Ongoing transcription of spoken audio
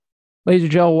Ladies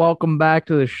and gentlemen, welcome back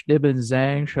to the Shtib and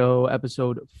Zang Show,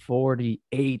 episode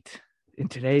 48. In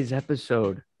today's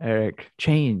episode, Eric,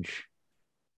 change,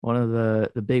 one of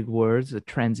the big words, the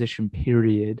transition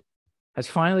period, has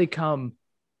finally come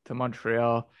to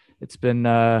Montreal. It's been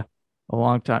a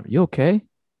long time. You okay?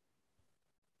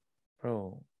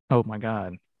 Bro, Oh my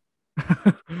God.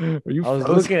 Are you I was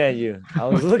frozen? looking at you. I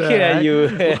was What the looking at heck?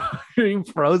 you. Are you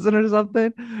frozen or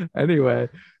something? Anyway,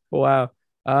 wow.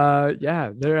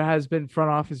 Yeah, there has been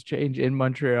front office change in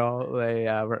Montreal. They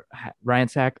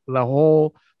ransack the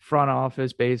whole front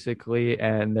office basically,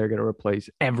 and they're gonna replace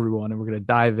everyone, and we're gonna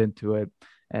dive into it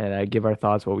and give our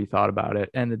thoughts, what we thought about it,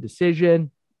 and the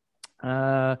decision.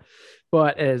 Uh,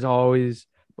 but as always,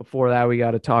 before that, we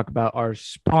got to talk about our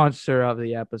sponsor of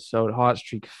the episode, Hot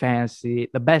Streak Fantasy,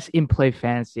 the best in-play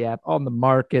fantasy app on the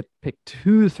market. Pick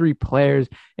 2 to 3 players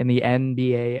in the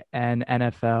NBA and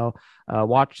NFL.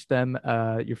 Watch them,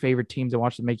 your favorite teams, and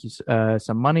watch them make you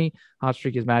some money. Hot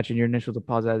Streak is matching your initial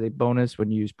deposit as a bonus when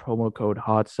you use promo code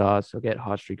Hot Sauce. So get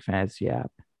Hot Streak Fantasy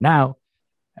app now,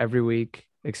 every week,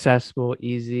 accessible,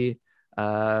 easy.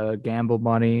 Gamble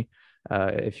money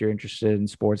if you're interested in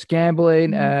sports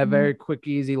gambling. Very quick,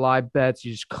 easy live bets.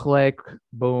 You just click,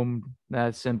 boom,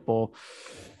 that's simple.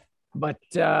 But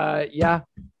yeah,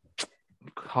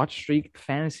 Hot Streak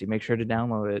Fantasy. Make sure to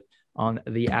download it on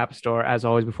the App Store. As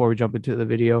always, before we jump into the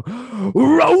video,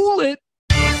 roll it.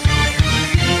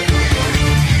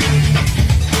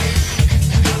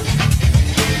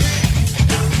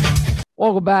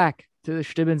 Welcome back to the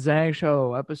Shtib and Zang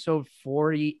Show, episode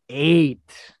 48.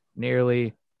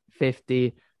 Nearly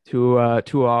 50 to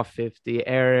two off 50.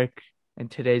 Eric, in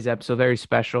today's episode, very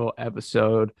special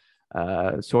episode,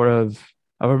 sort of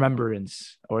a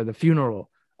remembrance or the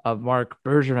funeral of Marc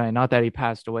Bergevin. Not that he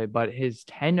passed away, but his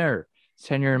tenure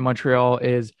in Montreal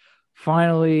is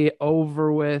finally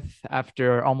over with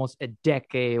after almost a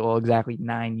decade. Well, exactly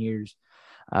 9 years.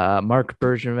 Marc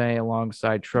Bergevin,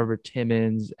 alongside Trevor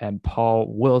Timmins and Paul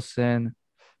Wilson,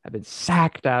 have been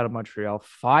sacked out of Montreal,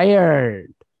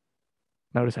 fired.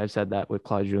 Notice I've said that with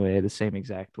Claude Julien the same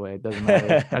exact way. It doesn't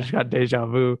matter. I just got deja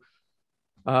vu.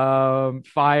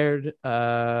 Fired.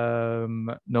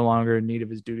 No longer in need of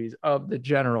his duties of the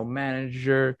general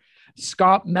manager.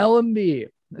 Scott Mellanby,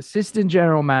 assistant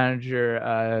general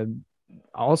manager,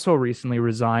 also recently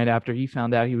resigned after he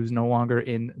found out he was no longer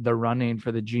in the running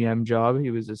for the GM job. He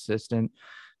was assistant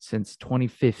since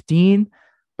 2015.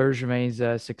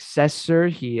 Bergevin's successor,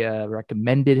 he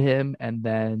recommended him, and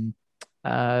then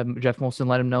Jeff Molson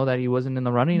let him know that he wasn't in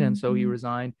the running, and so he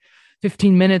resigned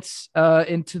 15 minutes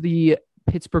into the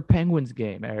Pittsburgh Penguins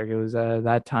game. Eric, it was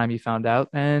that time he found out,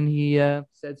 and he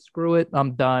said, "Screw it,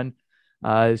 I'm done."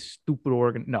 Stupid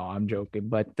organ. No, I'm joking,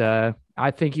 but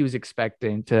I think he was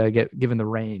expecting to get given the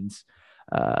reins,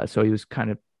 so he was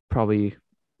kind of probably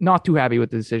not too happy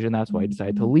with the decision. That's why he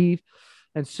decided to leave,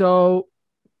 and so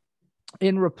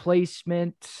in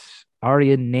replacement,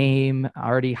 already a name,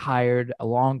 already hired, a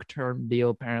long-term deal,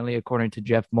 apparently, according to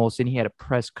Jeff Molson. He had a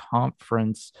press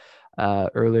conference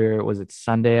earlier. Was it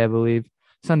Sunday, I believe?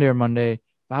 Sunday or Monday,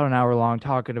 about an hour long,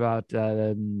 talking about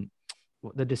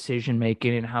the decision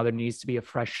making and how there needs to be a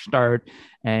fresh start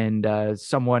and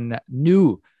someone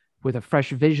new with a fresh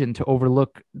vision to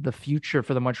overlook the future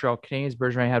for the Montreal Canadiens.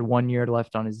 Bergeron had 1 year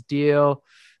left on his deal.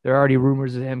 There are already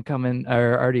rumors of him coming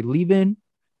or already leaving.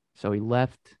 So he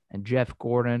left, and Jeff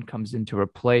Gordon comes in to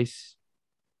replace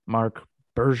Marc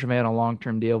Bergevin on a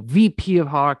long-term deal. VP of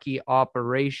Hockey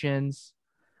Operations,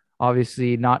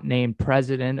 obviously not named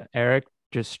president, Eric,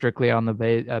 just strictly on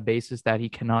the basis that he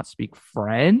cannot speak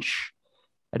French.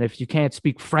 And if you can't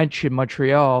speak French in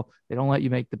Montreal, they don't let you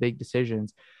make the big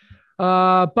decisions.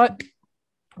 But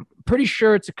pretty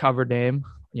sure it's a cover name,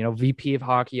 VP of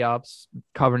Hockey Ops,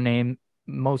 cover name,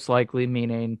 most likely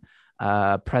meaning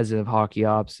president of hockey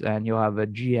ops, and you'll have a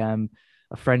GM,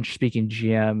 a French speaking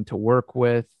GM to work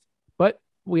with. But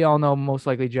we all know most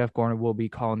likely Jeff Gordon will be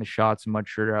calling the shots in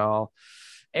Montreal.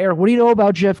 Eric, what do you know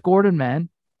about Jeff Gordon, man?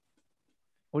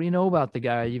 What do you know about the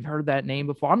guy? You've heard that name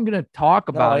before. I'm going to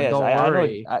talk No, about it. yes, Don't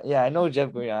worry. I know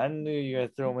Jeff Green. I knew you were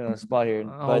gonna throw me on the spot here,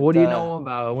 but What do you know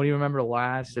about? What do you remember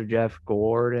last of Jeff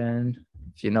Gordon?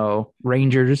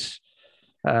 Rangers,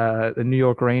 the New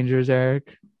York Rangers,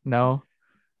 Eric? No?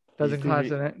 Doesn't class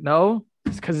no?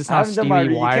 It's because it's I not haven't done my.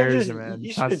 Stevie You can't Wires, just. man. You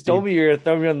It's should not have told Steve. me you were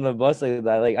throwing me on the bus like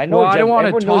that. Like I know Well, I Jeff. don't want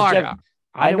to Everyone knows talk. Jeff.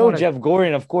 I I don't know want to. Jeff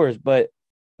Gordon, of course, but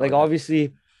like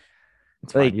obviously,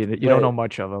 It's fine. like You don't know but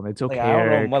much of them. It's okay, like I don't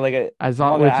know. Eric. But like As I'm not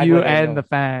long gonna with act you like I and the know.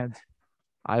 fans,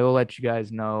 I will let you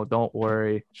guys know. Don't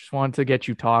worry. Just wanted to get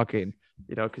you talking.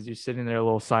 because you're sitting there a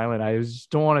little silent. I just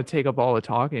don't want to take up all the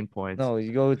talking points. No,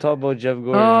 you go talk about Jeff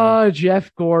Gordon.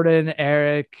 Jeff Gordon,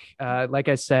 Eric. Like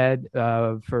I said,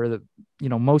 for the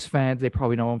most fans, they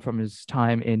probably know him from his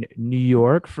time in New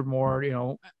York. For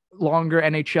more, longer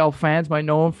NHL fans might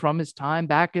know him from his time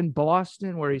back in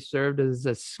Boston, where he served as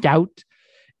a scout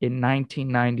in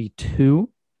 1992.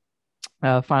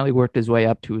 Finally worked his way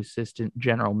up to assistant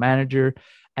general manager,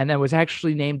 and then was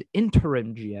actually named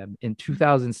interim GM in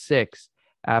 2006.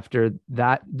 After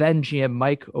that, then GM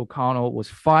Mike O'Connell was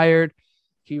fired.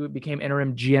 He became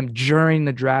interim GM during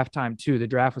the draft time too. The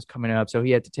draft was coming up, so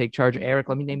he had to take charge. Eric,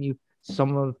 let me name you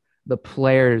some of the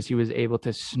players he was able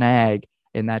to snag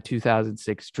in that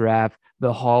 2006 draft.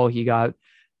 The haul he got,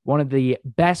 one of the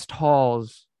best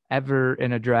hauls ever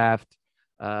in a draft,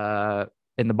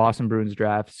 in the Boston Bruins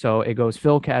draft. So it goes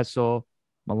Phil Kessel,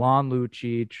 Milan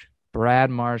Lucic, Brad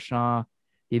Marchand.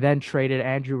 He then traded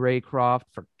Andrew Raycroft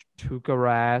for Tuukka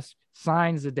Rask,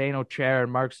 signs Zdeno Chara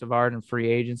and Mark Savard in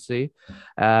free agency.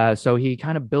 So he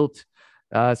kind of built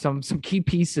some key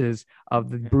pieces of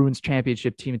the Bruins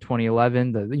championship team in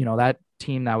 2011. That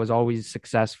team that was always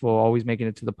successful, always making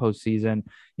it to the postseason.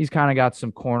 He's kind of got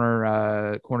some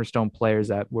cornerstone players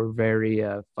that were very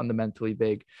fundamentally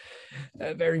big,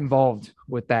 very involved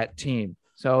with that team.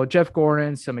 So Jeff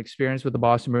Gordon, some experience with the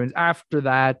Boston Bruins. After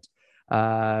that,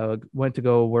 went to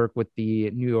go work with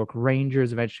the New York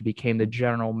Rangers, eventually became the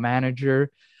general manager.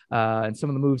 And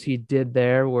some of the moves he did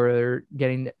there were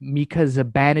getting Mika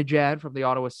Zibanejad from the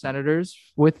Ottawa Senators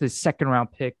with his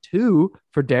second-round pick, too,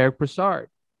 for Derek Brassard.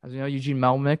 As you know, Eugene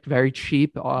Melnyk, very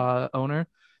cheap owner,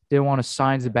 didn't want to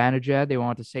sign Zibanejad. They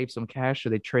wanted to save some cash, so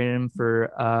they traded him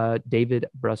for Derek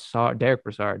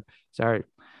Brassard. Sorry.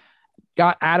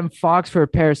 Got Adam Fox for a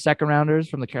pair of second-rounders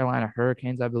from the Carolina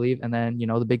Hurricanes, I believe, and then,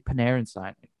 the big Panarin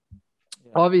signing.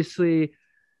 Yeah. Obviously,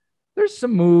 there's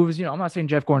some moves, I'm not saying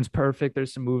Jeff Gordon's perfect.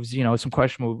 There's some moves, some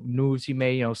questionable moves he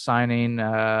made, signing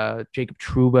Jacob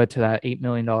Trouba to that $8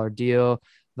 million deal.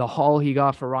 The haul he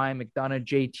got for Ryan McDonagh,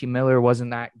 JT Miller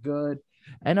wasn't that good,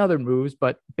 and other moves.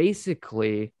 But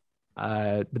basically,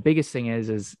 the biggest thing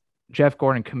is Jeff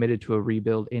Gordon committed to a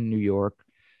rebuild in New York.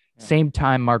 Yeah. Same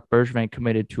time, Marc Bergevin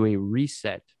committed to a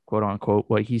reset, quote unquote,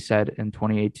 what he said in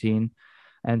 2018.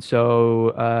 And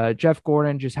so Jeff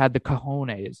Gordon just had the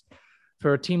cojones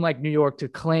for a team like New York to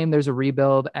claim there's a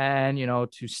rebuild and,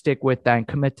 to stick with that and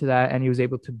commit to that. And he was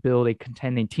able to build a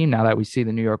contending team now that we see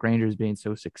the New York Rangers being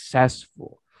so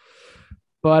successful.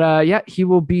 But he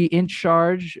will be in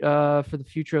charge for the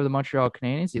future of the Montreal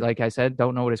Canadiens. Like I said,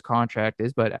 don't know what his contract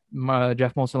is, but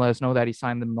Jeff Molson let us know that he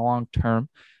signed them long term.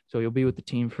 So he'll be with the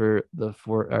team for the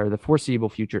foreseeable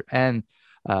future and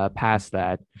past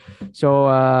that.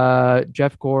 So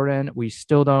Jeff Gordon, we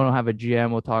still don't have a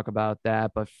GM. We'll talk about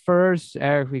that. But first,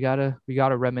 Eric, we gotta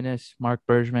reminisce. Marc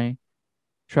Bergevin,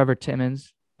 Trevor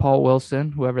Timmins, Paul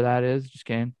Wilson, whoever that is. Just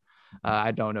kidding.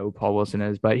 I don't know who Paul Wilson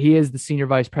is, but he is the Senior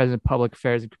Vice President of Public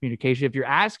Affairs and Communication. If you're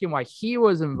asking why he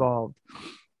was involved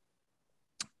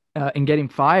in getting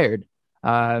fired,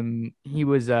 he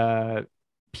was a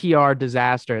PR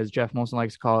disaster, as Jeff Molson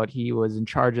likes to call it. He was in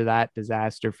charge of that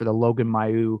disaster for the Logan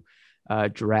Mailloux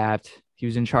draft. He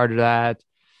was in charge of that.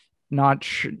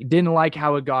 Didn't like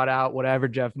how it got out, whatever,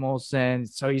 Jeff Molson.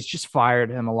 So he's just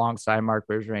fired him alongside Marc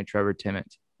Bergevin and Trevor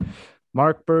Timmins.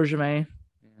 Marc Bergevin,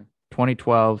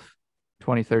 2012,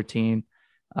 2013.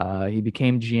 He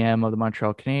became GM of the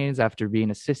Montreal Canadiens after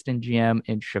being assistant GM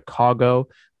in Chicago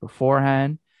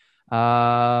beforehand.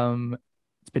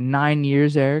 It's been 9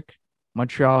 years, Eric.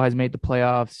 Montreal has made the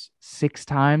playoffs 6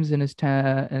 times in his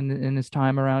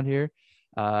time around here.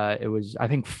 It was, I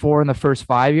think, 4 in the first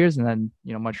 5 years, and then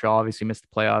Montreal obviously missed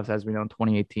the playoffs, as we know, in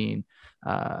 2018,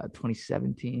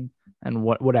 2017, and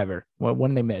whatever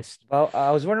when they missed. Well,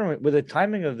 I was wondering, with the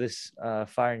timing of this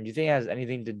firing, do you think it has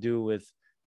anything to do with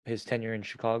his tenure in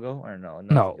Chicago, or no?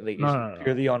 No,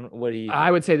 purely on what he.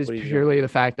 I would say this purely the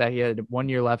fact that he had 1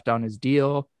 year left on his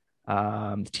deal.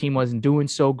 The team wasn't doing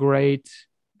so great.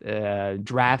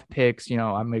 Draft picks,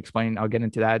 I'm explaining. I'll get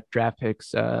into that. Draft picks,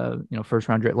 first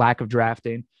round lack of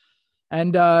drafting,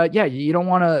 and you don't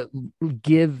want to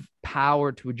give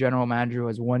power to a general manager who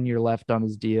has 1 year left on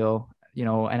his deal,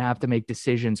 and have to make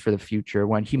decisions for the future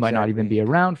when he might not even be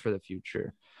around for the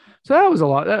future. So that was a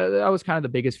lot. That was kind of the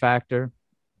biggest factor.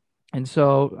 And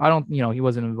so I don't, he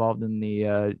wasn't involved in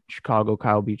the Chicago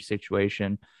Kyle Beach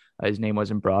situation. His name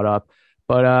wasn't brought up.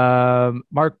 But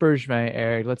Marc Bergevin,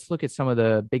 Eric, let's look at some of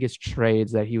the biggest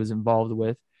trades that he was involved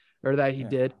with, or that he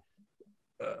did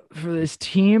for this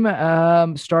team.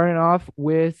 Starting off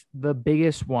with the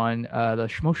biggest one,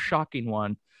 the most shocking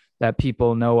one, that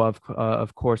people know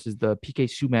of course, is the PK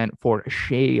Subban for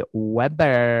Shea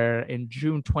Weber in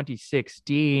June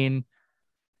 2016.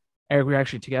 Eric, we were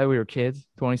actually together. We were kids,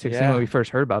 2016, when Yeah. we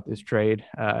first heard about this trade,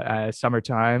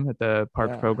 summertime at the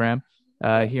Parks Yeah. program.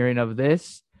 Yeah. Hearing of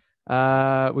this, we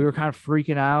were kind of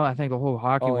freaking out. I think the whole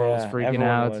hockey Oh world was yeah. freaking Everyone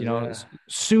out. was. Yeah.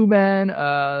 Subban,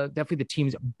 definitely the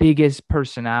team's biggest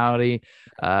personality,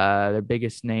 their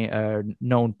biggest name,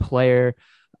 known player.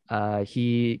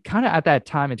 He kind of at that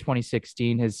time in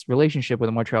 2016, his relationship with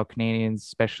the Montreal Canadiens,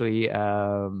 especially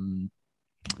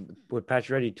With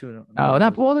Pacioretty too. oh,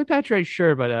 not well, the Patrick,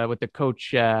 sure, but with the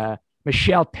coach Michel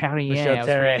Michel Therrien, I was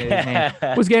forgetting his name,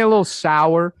 Therrien. was getting a little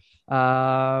sour.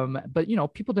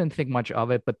 But people didn't think much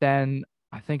of it. But then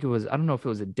I think it was, I don't know if it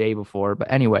was a day before,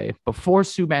 but anyway, before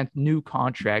Subban's new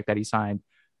contract that he signed,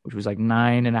 which was like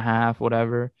 9.5,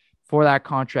 whatever, before that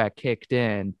contract kicked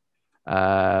in,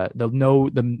 the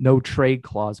no trade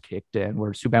clause kicked in,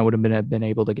 where Subban would have been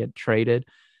able to get traded.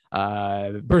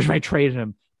 Bergevin traded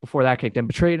him before that kicked in,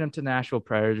 but traded him to Nashville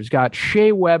Predators. Got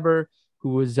Shea Weber, who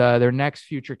was their next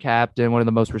future captain, one of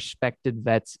the most respected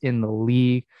vets in the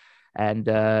league. And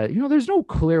there's no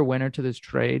clear winner to this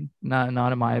trade, not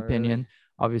in my opinion.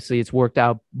 Obviously, it's worked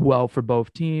out well for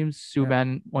both teams.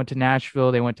 Subban went to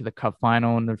Nashville. They went to the Cup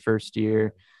final in their first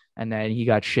year, and then he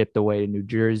got shipped away to New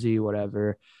Jersey,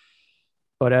 whatever.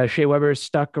 But Shea Weber is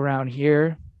stuck around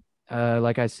here.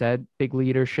 Like I said, big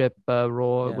leadership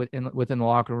role within the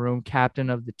locker room, captain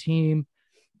of the team.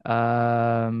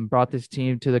 Brought this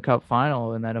team to the Cup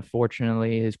final, and then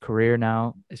unfortunately his career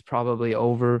now is probably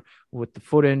over with the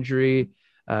foot injury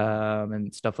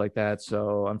and stuff like that.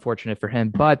 So unfortunate for him,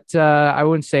 but I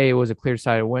wouldn't say it was a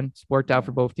clear-sided win. It's worked out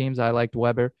for both teams. I liked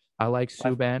Weber. I like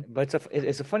Subban. But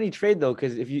it's a funny trade though,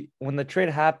 because when the trade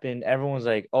happened, everyone's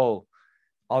like, oh,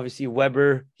 obviously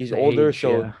Weber, he's older, age,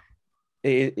 so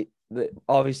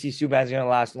obviously Subban's gonna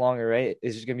last longer, right?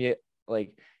 It's just gonna be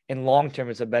like in long term,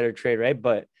 it's a better trade, right?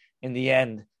 But in the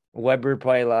end, Weber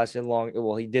probably lasted long.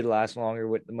 Well, he did last longer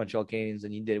with the Montreal Canadiens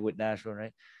than he did with Nashville,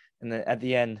 right? And then at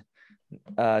the end,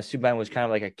 Subban was kind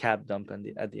of like a cap dump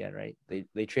at the end, right?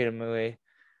 They trade him away,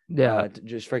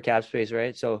 just for cap space,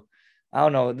 right? So I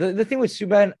don't know. The thing with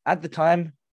Subban at the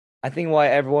time, I think why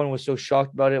everyone was so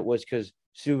shocked about it was because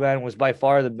Subban was by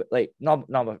far he was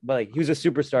a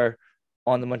superstar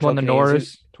on the Montreal Canadiens. Won the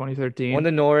Norris 2013. Won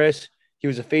the Norris. He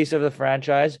was the face of the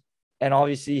franchise, and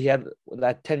obviously he had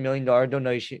that $10 million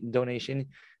donation.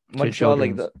 Montreal,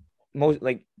 like the most,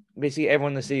 like basically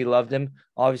everyone in the city loved him.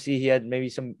 Obviously, he had maybe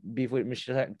some beef with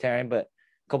Michel Therrien, but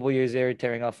a couple of years there,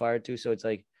 tearing off fire too. So it's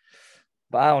like,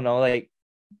 but I don't know, like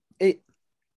it.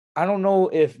 I don't know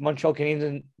if Montreal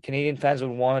Canadian fans would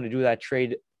want to do that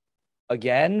trade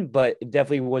again, but it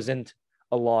definitely wasn't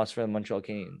a loss for the Montreal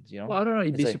Canadiens. Well, I don't know.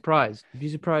 You'd be surprised. You'd be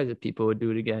surprised if people would do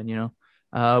it again.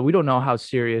 We don't know how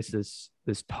serious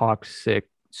this toxic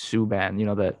Subban,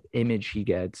 the image he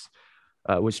gets,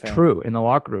 was true in the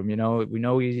locker room. We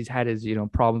know he's had his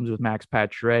problems with Max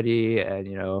Pacioretty,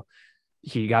 and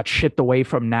he got shipped away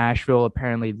from Nashville.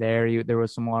 Apparently there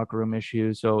was some locker room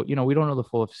issues. So we don't know the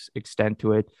full extent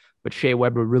to it. But Shea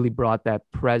Weber really brought that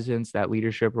presence, that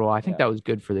leadership role. I think that was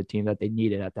good for the team that they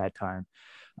needed at that time.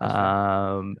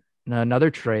 Another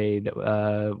trade,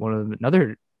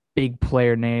 another big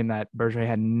player name that Bergevin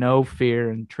had no fear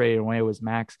in trading away was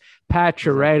Max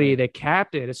Pacioretty, the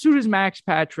captain. As soon as Max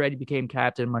Pacioretty became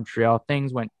captain in Montreal,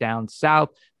 things went down south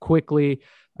quickly.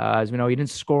 As we know, he didn't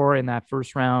score in that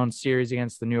first round series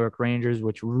against the New York Rangers,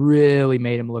 which really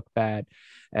made him look bad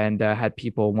and had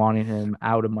people wanting him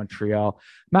out of Montreal.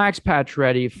 Max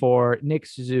Pacioretty for Nick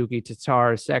Suzuki,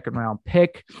 Tatar, second round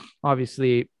pick.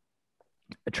 Obviously,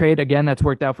 a trade again that's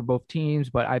worked out for both teams,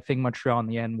 but I think Montreal in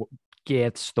the end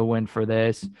gets the win for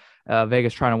this.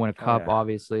 Vegas trying to win a cup,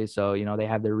 obviously, so they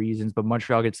have their reasons, but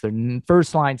Montreal gets their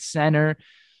first line center,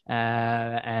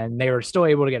 and they were still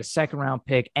able to get a second round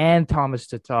pick and Thomas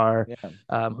Tatar,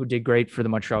 who did great for the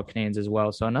Montreal Canadiens as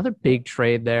well. So another big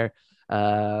trade there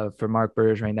for Marc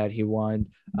Bergevin that he won.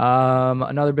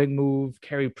 Another big move,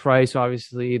 Carey Price,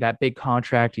 obviously that big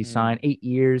contract he signed, 8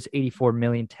 years, $84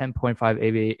 million, 10.5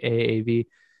 AAV.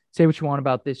 Say what you want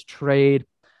about this trade.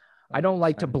 I don't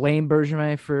like to blame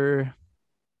Bergevin for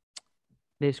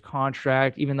this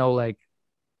contract, even though it's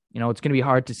going to be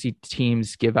hard to see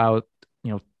teams give out,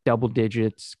 double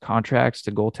digits contracts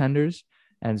to goaltenders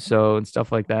and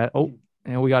stuff like that. Oh,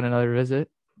 and we got another visit.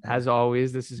 As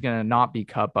always, this is going to not be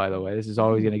cut, by the way. This is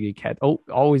always going to get kept. Oh,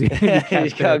 always going to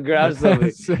be kept. As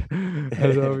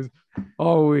always,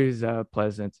 always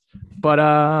pleasant. But,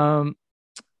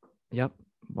 yep.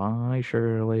 Bye,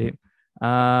 Shirley.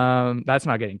 That's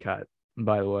not getting cut.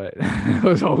 by the way.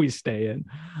 Those always stay in.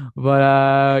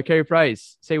 But Carey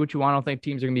Price, say what you want. I don't think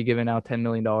teams are gonna be giving out $10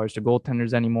 million to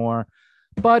goaltenders anymore.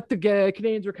 But the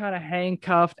Canadians were kind of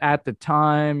handcuffed at the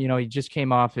time. You know, he just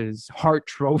came off his Hart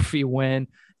Trophy win.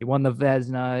 He won the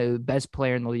Vezina, best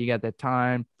player in the league at that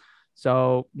time.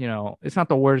 So, you know, it's not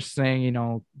the worst thing. You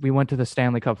know, we went to the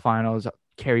Stanley Cup Finals.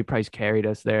 Carey Price carried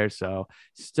us there. So,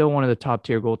 still one of the top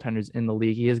tier goaltenders in the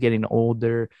league. He is getting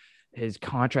older. His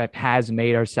contract has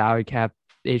made our salary cap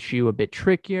issue a bit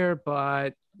trickier,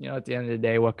 but, you know, at the end of the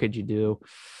day, what could you do?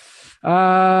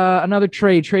 Another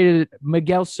traded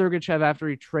Miguel Sergachev after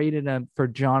he traded him for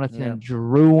Jonathan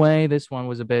Drouin. This one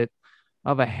was a bit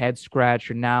of a head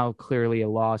scratcher. Now clearly a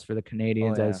loss for the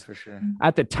Canadians. As for sure.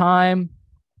 At the time,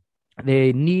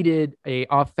 they needed a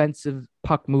offensive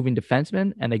puck moving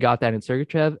defenseman, and they got that in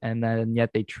Sergachev. And then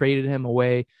yet they traded him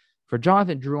away for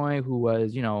Jonathan Drouin, who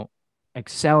was, you know,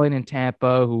 excelling in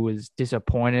Tampa, who was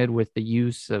disappointed with the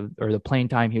use of or the playing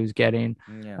time he was getting.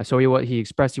 So he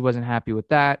expressed he wasn't happy with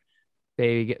that.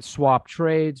 They get swapped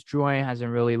trades. Drouin hasn't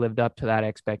really lived up to that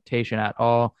expectation at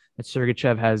all. And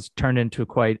Sergachev has turned into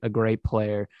quite a great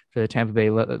player for the Tampa Bay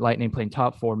Lightning, playing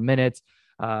top 4 minutes.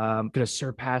 Going to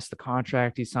surpass the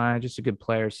contract he signed. Just a good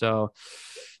player. So,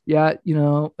 yeah, you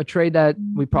know, a trade that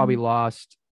we probably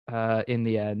lost in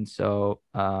the end. So,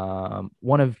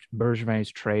 one of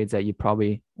Bergevin's trades that you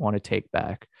probably want to take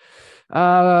back.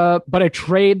 But a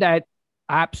trade that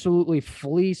absolutely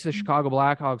fleeced the Chicago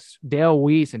Blackhawks, Dale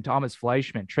Weiss and Thomas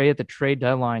Fleischmann, trade at the trade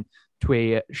deadline to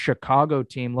a Chicago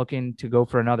team looking to go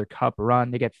for another cup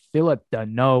run. They get Philip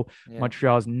Danault,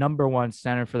 Montreal's #1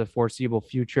 center for the foreseeable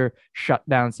future,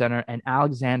 shutdown center, and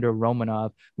Alexander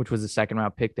Romanov, which was the second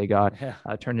round pick they got,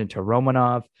 turned into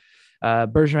Romanov.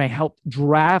 Bergevin helped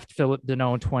draft Philip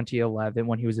Danault in 2011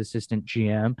 when he was assistant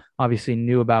GM. Obviously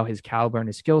knew about his caliber and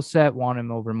his skill set, wanted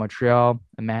him over in Montreal.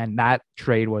 And man, that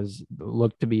trade was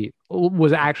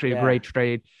actually a great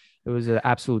trade. It was an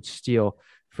absolute steal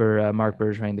for Marc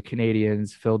Bergevin. The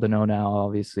Canadians, Phil Danault now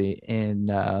obviously in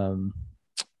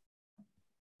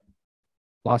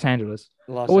Los Angeles.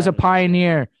 Was a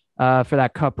pioneer for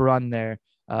that cup run there,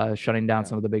 shutting down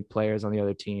some of the big players on the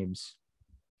other teams.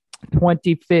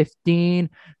 2015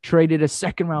 traded a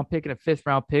second round pick and a fifth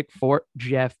round pick for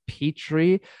Jeff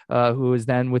Petrie, who was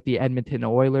then with the Edmonton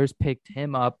Oilers, picked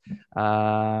him up.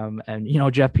 And, you know,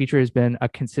 Jeff Petrie has been a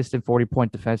consistent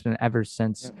 40-point defenseman ever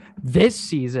since this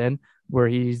season, where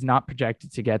he's not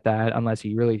projected to get that unless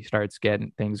he really starts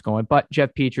getting things going. But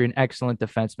Jeff Petrie, an excellent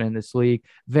defenseman in this league,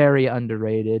 very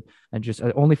underrated, and just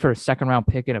only for a second round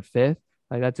pick and a fifth.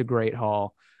 Like, that's a great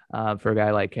haul for a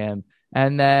guy like him.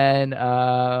 And then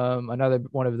another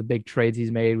one of the big trades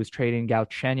he's made was trading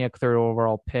Galchenyuk, third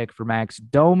overall pick, for Max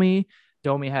Domi.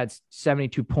 Domi had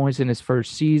 72 points in his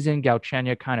first season.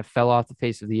 Galchenyuk kind of fell off the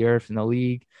face of the earth in the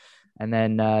league. And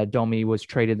then Domi was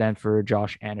traded then for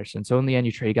Josh Anderson. So in the end,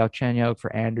 you trade Galchenyuk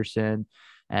for Anderson.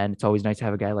 And it's always nice to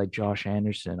have a guy like Josh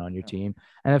Anderson on your team.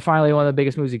 And then finally, one of the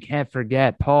biggest moves you can't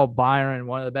forget, Paul Byron,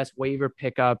 one of the best waiver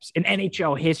pickups in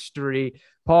NHL history.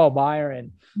 Paul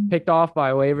Byron, picked off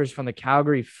by waivers from the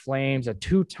Calgary Flames, a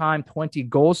 2-time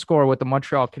 20-goal scorer with the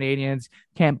Montreal Canadiens.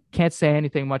 Can't say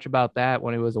anything much about that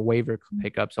when it was a waiver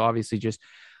pickup. So obviously just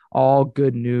all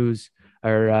good news,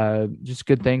 or just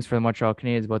good things for the Montreal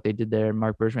Canadiens, what they did there.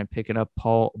 Marc Bergevin picking up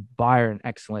Paul Byron,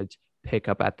 excellent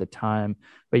pickup at the time.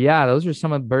 But yeah, those are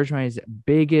some of Bergevin's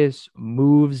biggest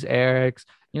moves, Eric's.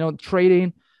 You know,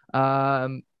 trading,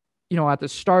 you know, at the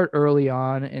start early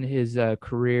on in his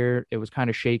career, it was kind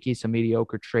of shaky, some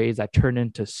mediocre trades that turned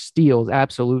into steals,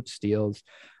 absolute steals.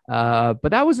 But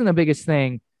that wasn't the biggest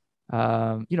thing.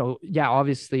 You know, yeah,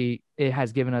 obviously it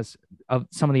has given us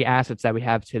some of the assets that we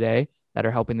have today that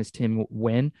are helping this team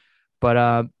win.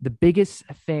 But the biggest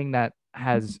thing that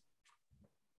has,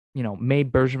 you know,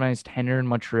 made Bergevin's tenure in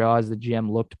Montreal as the GM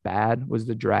looked bad was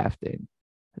the drafting.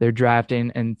 They're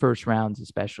drafting in first rounds,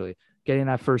 especially getting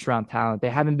that first round talent. They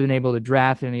haven't been able to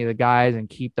draft any of the guys and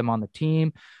keep them on the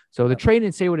team. So the trade,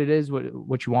 and say what it is,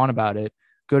 what you want about it,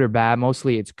 good or bad.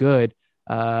 Mostly it's good.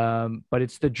 But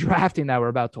it's the drafting that we're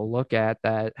about to look at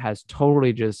that has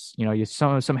totally just, you know,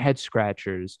 some head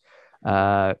scratchers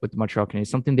with the Montreal Canadiens,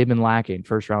 something they've been lacking,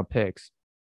 first round picks.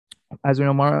 As we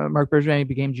know, Marc Bergevin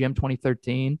became GM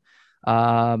 2013.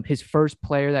 His first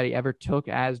player that he ever took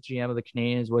as GM of the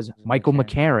Canadiens was Michael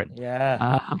McCarron.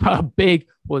 A big,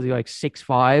 was he like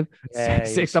 6'5",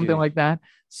 6'6", something like that.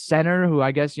 Center, who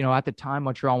I guess, you know, at the time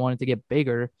Montreal wanted to get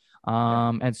bigger.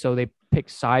 And so they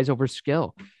picked size over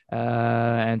skill.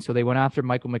 And so they went after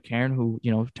Michael McCarron, who,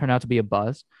 you know, turned out to be a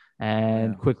bust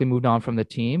and quickly moved on from the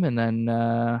team, and then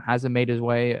hasn't made his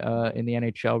way in the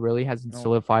NHL, really hasn't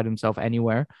solidified himself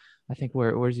anywhere. I think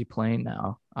where's he playing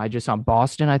now? I just on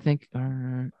Boston, I think. He,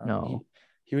 No.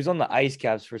 he was on the Ice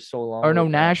Caps for so long. Or no,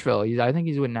 With, Nashville. I think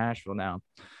he's with Nashville now.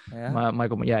 yeah.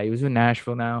 Michael, yeah, he was with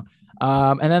Nashville now.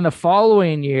 And then the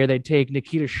following year, they take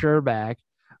Nikita Sherbak,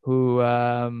 who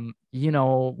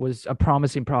was a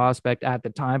promising prospect at the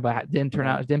time, but didn't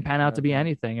pan out to be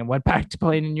anything, and went back to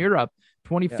playing in Europe.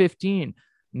 2015,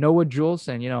 Noah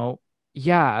Juleson,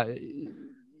 yeah,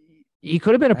 he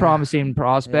could have been a promising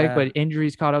prospect, but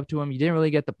injuries caught up to him. He didn't really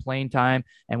get the playing time,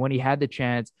 and when he had the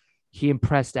chance, he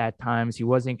impressed at times. He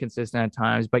was inconsistent at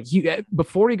times, but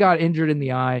before he got injured in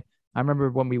the eye, I remember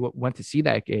when we went to see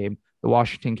that game, the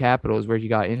Washington Capitals, where he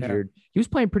got injured. He was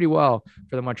playing pretty well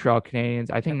for the Montreal Canadiens.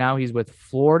 I think now he's with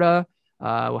Florida.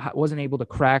 Wasn't able to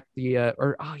crack he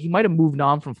might have moved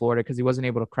on from Florida because he wasn't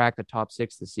able to crack the top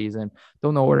 6 this season.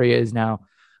 Don't know where he is now.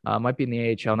 Might be in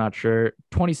the AHL, not sure.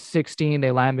 2016,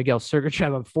 they land Miguel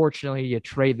Sergachev. Unfortunately, you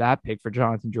trade that pick for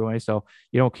Jonathan Drouin, so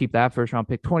you don't keep that first round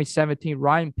pick. 2017,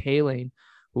 Ryan Poehling,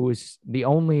 who was the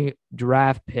only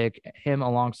draft pick, him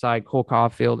alongside Cole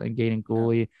Caulfield and Gaiden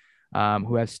Gooley,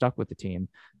 who have stuck with the team.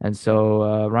 And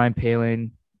so Ryan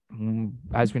Poehling,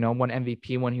 as we know, won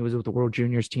MVP when he was with the World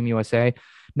Juniors Team USA.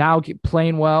 Now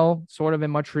playing well, sort of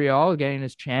in Montreal, getting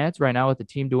his chance right now with the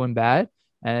team doing bad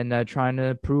and trying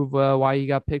to prove why he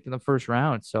got picked in the first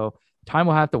round. So time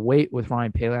will have to wait with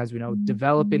Ryan Poehling, as we know,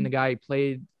 developing the guy. He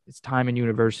played his time in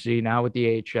university, now with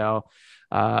the AHL.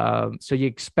 So you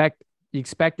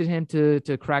expected him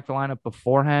to crack the lineup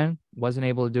beforehand, wasn't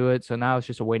able to do it. So now it's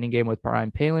just a waiting game with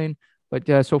Ryan Poehling. But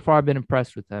so far, I've been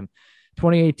impressed with him.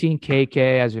 2018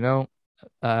 KK, as you know,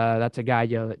 that's a guy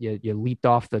you leaped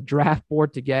off the draft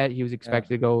board to get. He was expected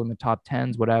to go in the top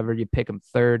 10s, whatever. You pick him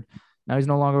third. Now he's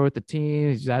no longer with the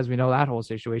team. As we know, that whole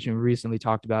situation, we recently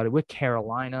talked about it with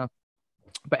Carolina.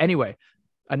 But anyway,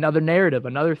 another narrative,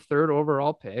 another third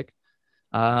overall pick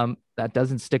that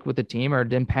doesn't stick with the team or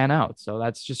didn't pan out. So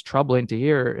that's just troubling to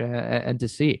hear and to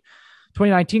see.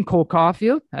 2019, Cole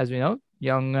Caulfield, as we know,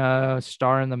 young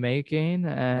star in the making,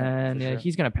 and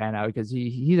he's going to pan out because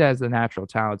he has the natural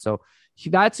talent. So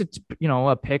that's a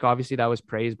pick, obviously, that was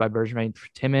praised by Benjamin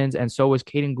Timmins, and so was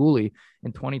Gaiden Gooley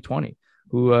in 2020,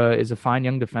 who is a fine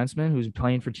young defenseman who's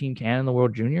playing for Team Canada in the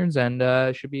World Juniors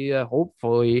and should be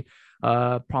hopefully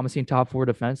promising top 4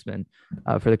 defenseman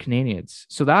for the Canadiens.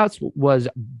 So that was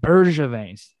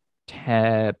Bergevin's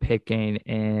picking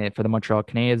for the Montreal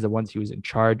Canadiens, the ones he was in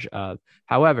charge of.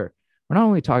 However, we're not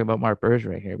only talking about Marc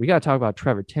Bergevin here. We got to talk about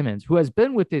Trevor Timmins, who has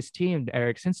been with this team,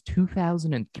 Eric, since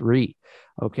 2003.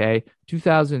 Okay,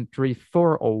 2003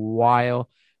 for a while.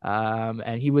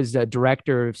 And he was the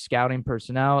director of scouting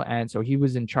personnel. And so he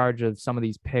was in charge of some of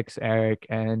these picks, Eric,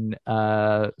 and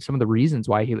some of the reasons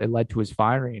why it led to his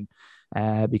firing.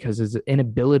 Because his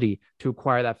inability to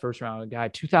acquire that first round guy.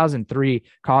 2003,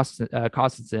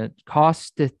 Kostetson.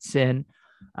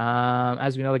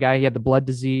 As we know, the guy, he had the blood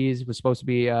disease, was supposed to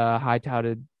be a high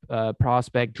touted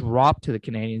prospect, dropped to the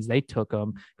Canadiens. They took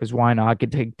him because why not?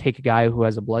 Could take a guy who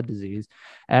has a blood disease.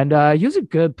 And he was a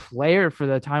good player for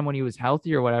the time when he was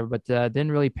healthy or whatever, but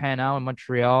didn't really pan out in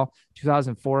Montreal.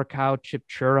 2004, Kyle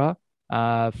Chipchura,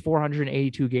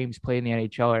 482 games played in the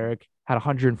NHL, Eric. Had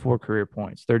 104 career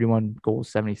points, 31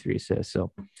 goals, 73 assists.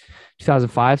 So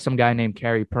 2005, some guy named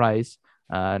Carey Price.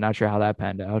 Not sure how that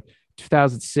panned out.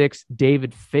 2006,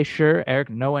 David Fisher. Eric,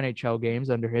 no NHL games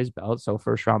under his belt, so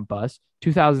first round bust.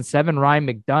 2007, Ryan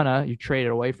McDonough. You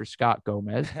traded away for Scott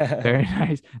Gomez. Very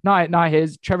nice. Not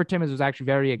his. Trevor Timmins was actually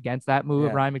very against that move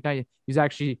of Ryan McDonough. He's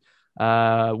actually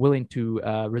willing to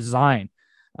resign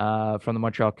from the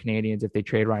Montreal Canadiens if they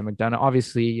trade Ryan McDonough.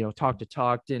 Obviously,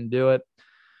 talk, didn't do it.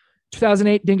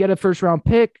 2008, didn't get a first round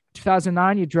pick.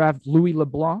 2009, you draft Louis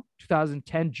LeBlanc.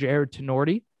 2010, Jared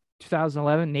Tenorti.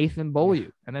 2011, Nathan Beaulieu.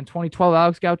 And then 2012,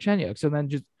 Alex Galchenyuk. So then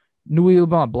just Louis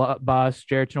LeBlanc bust,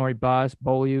 Jared Tenorti bust,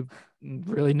 Beaulieu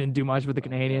really didn't do much with the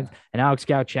Canadiens. And Alex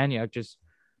Galchenyuk just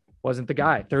wasn't the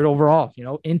guy. Third overall,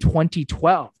 in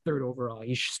 2012, third overall.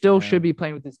 He still should be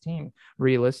playing with this team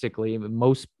realistically.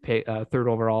 Most third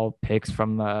overall picks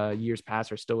from years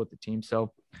past are still with the team.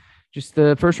 So just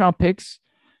the first round picks.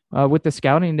 With the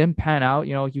scouting, didn't pan out.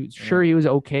 He was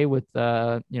okay with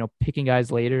picking guys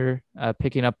later,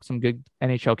 picking up some good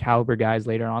NHL caliber guys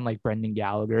later on, like Brendan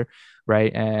Gallagher,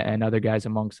 right, and other guys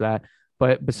amongst that.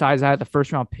 But besides that, the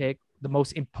first round pick, the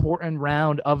most important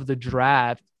round of the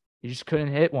draft, he just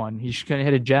couldn't hit one. He just couldn't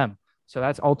hit a gem. So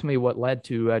that's ultimately what led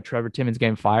to Trevor Timmins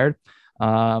getting fired.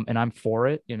 And I'm for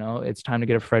it. It's time to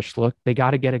get a fresh look. They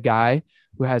got to get a guy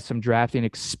who has some drafting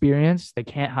experience. They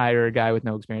can't hire a guy with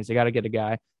no experience. They got to get a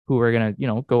guy who we're going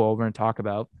to, go over and talk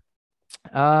about.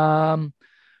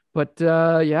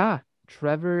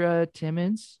 Trevor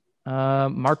Timmins,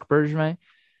 Marc Bergevin.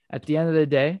 At the end of the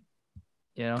day,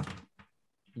 you know,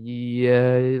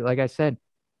 like I said,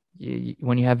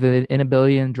 when you have the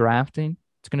inability in drafting,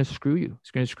 it's going to screw you.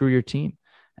 It's going to screw your team.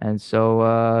 And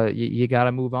so you got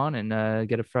to move on and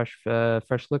get a fresh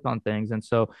look on things. And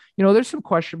so, there's some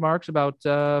question marks about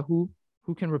who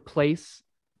can replace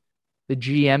the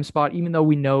GM spot, even though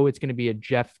we know it's going to be a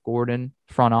Jeff Gordon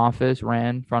front office.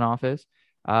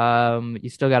 You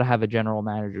still got to have a general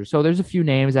manager. So there's a few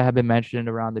names that have been mentioned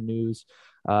around the news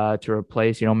to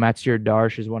replace. Mathieu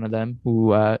Darche is one of them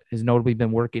who has notably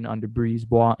been working under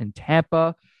Brisebois in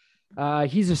Tampa.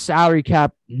 He's a salary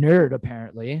cap nerd,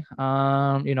 apparently.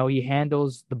 He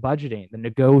handles the budgeting, the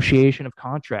negotiation of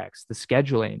contracts, the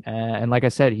scheduling. And like I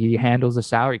said, he handles the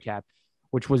salary cap,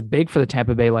 which was big for the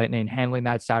Tampa Bay Lightning, handling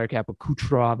that salary cap with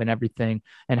Kucherov and everything,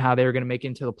 and how they were going to make it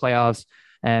into the playoffs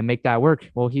and make that work.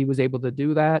 Well, he was able to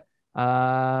do that.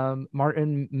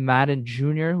 Martin Madden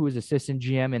Jr., who is assistant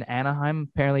GM in Anaheim,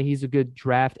 apparently he's a good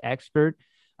draft expert.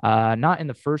 Not in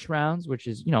the first rounds, which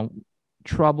is,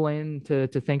 troubling to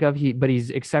think of. But he's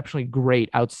exceptionally great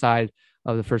outside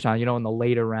of the first round, in the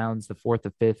later rounds, the fourth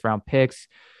or fifth round picks.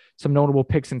 Some notable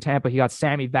picks in Tampa. He got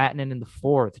Sammy Vatanen in the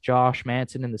fourth, Josh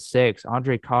Manson in the sixth,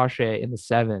 Andre Kase in the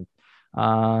seventh.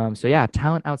 So yeah,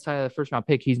 talent outside of the first round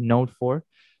pick he's known for.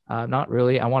 Not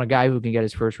really. I want a guy who can get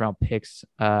his first round picks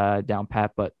down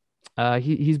pat, but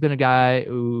he's been a guy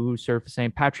who surfacing.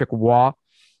 Patrick Waugh,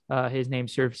 his name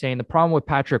surfacing. The problem with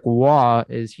Patrick Waugh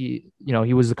is he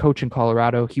was the coach in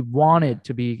Colorado. He wanted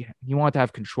to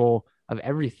have control of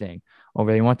everything over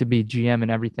there. He wanted to be GM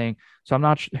and everything. So I'm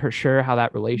not sure how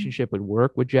that relationship would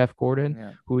work with Jeff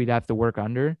Gordon, who he'd have to work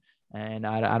under. And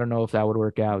I don't know if that would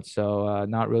work out. So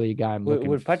not really a guy I'm looking.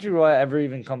 Would Patrick Roy ever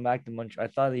even come back to Montreal? I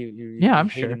thought he I'm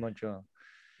sure. Montreal.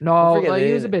 No,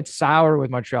 he was a bit sour with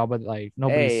Montreal, but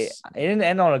nobody. Hey, it didn't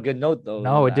end on a good note though.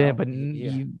 No, it didn't. But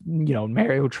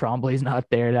Mario Tremblay's not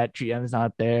there. That GM's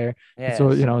not there. Yeah,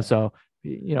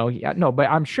 but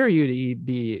I'm sure you'd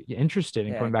be interested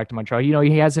in coming back to Montreal.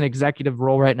 He has an executive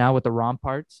role right now with the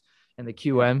Romparts and the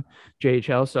QM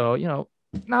JHL. So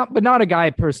not a guy I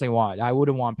personally want. I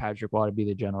wouldn't want Patrick Waugh to be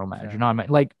the general manager. Not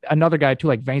like another guy too,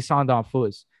 like Vincent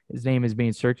D'Anfos. His name is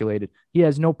being circulated. He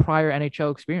has no prior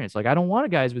NHL experience. Like, I don't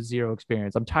want guys with zero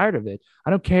experience. I'm tired of it. I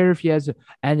don't care if he has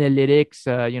analytics,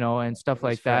 and stuff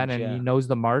like that, and he knows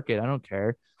the market. I don't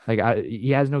care. Like, he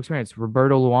has no experience.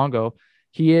 Roberto Luongo,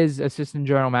 he is assistant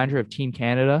general manager of Team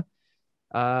Canada.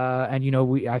 And,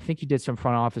 I think he did some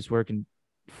front office work in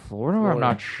Florida. I'm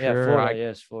not sure.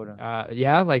 Yeah,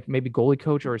 Florida. Like maybe goalie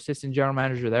coach or assistant general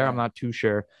manager there. I'm not too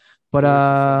sure. But,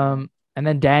 and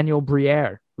then Daniel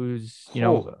Briere, who's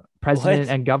president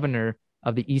and governor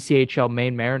of the ECHL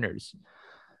Maine Mariners.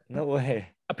 No way.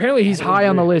 Apparently he's high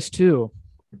on the list too.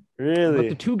 Really? But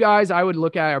the two guys I would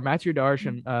look at are Mathieu Darche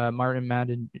and Martin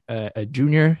Madden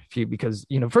Jr. Because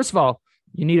first of all,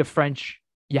 you need a French.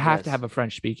 You have to have a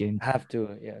French speaking. Have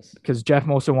to, yes. Because Jeff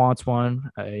Molson wants one.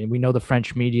 We know the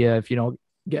French media. If you don't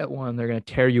get one, they're going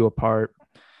to tear you apart.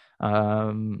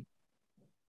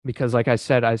 Because like I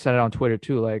said it on Twitter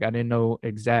too. Like, I didn't know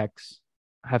execs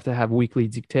have to have weekly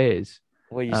dictées.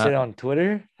 What you said on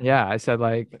Twitter? Yeah, I said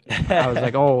I was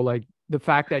like, oh, like the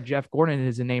fact that Jeff Gordon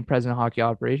is the named president of hockey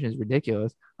operations is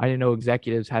ridiculous. I didn't know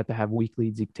executives had to have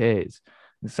weekly dictées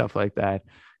and stuff like that.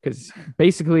 Because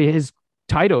basically his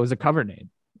title is a cover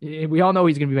name. We all know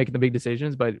he's going to be making the big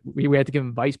decisions, but we had to give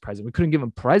him vice president. We couldn't give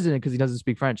him president because he doesn't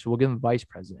speak French, so we'll give him vice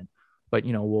president. But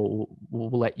we'll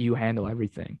let you handle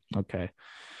everything. Okay.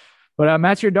 But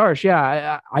Mathieu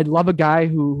Darche, I'd love a guy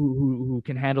who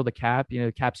can handle the cap.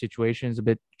 The cap situation is a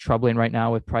bit troubling right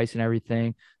now with price and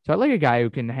everything. So I'd like a guy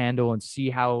who can handle and see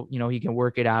how he can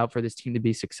work it out for this team to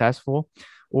be successful,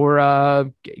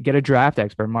 or get a draft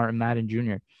expert, Martin Madden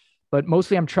Jr. But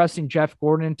mostly I'm trusting Jeff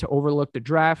Gordon to overlook the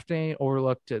drafting,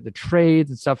 overlook the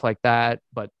trades and stuff like that.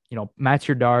 But,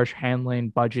 Mathieu Darche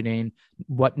handling, budgeting,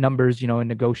 what numbers, in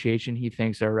negotiation he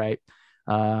thinks are right,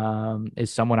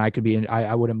 is someone I could be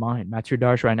I wouldn't mind. Mathieu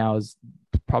Darche right now is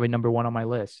probably number one on my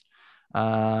list.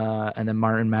 And then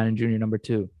Martin Madden Jr. number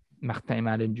two. Martin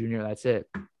Madden Jr., that's it.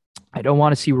 I don't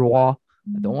want to see Roy. I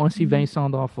don't want to see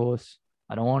Vincent D'Anfos.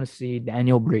 I don't want to see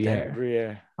Daniel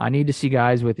Briere. I need to see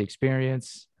guys with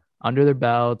experience under their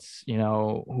belts,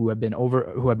 who have been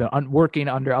working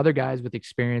under other guys with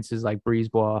experiences like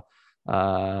Brisebois,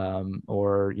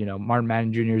 or Martin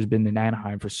Madden Jr. has been in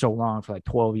Anaheim for so long, for like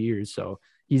 12 years. So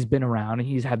he's been around and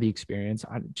he's had the experience.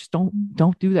 I just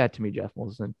don't do that to me, Jeff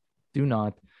Molson. Do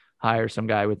not hire some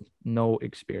guy with no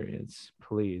experience,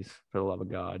 please, for the love of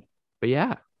God. But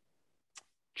yeah,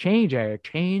 change, Eric.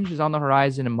 Change is on the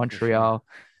horizon in Montreal.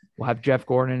 we'll have Jeff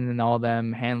Gordon and all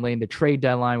them handling the trade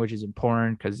deadline, which is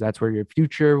important because that's where your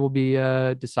future will be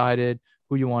decided,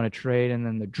 who you want to trade, and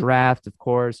then the draft, of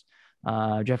course.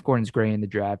 Jeff Gordon's great in the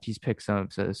draft. He's picked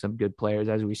some good players,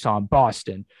 as we saw in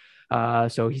Boston.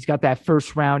 So he's got that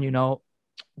first round,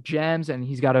 gems, and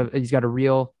he's got a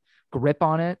real grip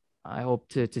on it. I hope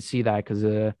to see that because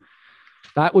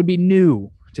that would be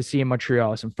new to see in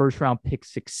Montreal, some first round pick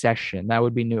succession. That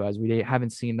would be new, as we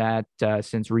haven't seen that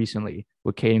since recently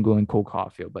with Caden Gould and Cole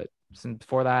Caulfield. But since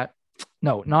before that,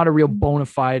 no, not a real bona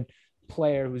fide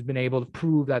player who's been able to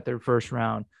prove that they're first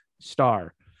round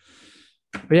star.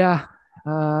 But yeah,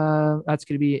 that's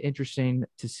going to be interesting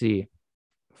to see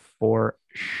for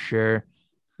sure.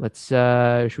 Let's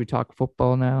should we talk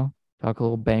football now? Talk a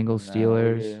little Bengals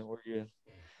Steelers. We're good.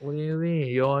 What do you mean?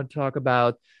 You want to talk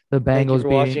about the Thank you Bengals for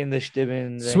being watching the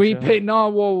Stibbins sweeping? No,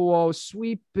 whoa,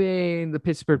 sweeping the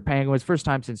Pittsburgh Penguins, first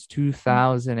time since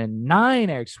 2009.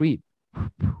 Eric, sweep.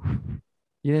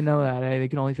 You didn't know that? They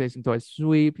can only face them twice.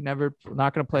 Sweep. Never.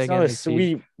 Not going to play It's again. not a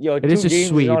sweep. Yo, It is a games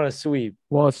sweep. is not a sweep.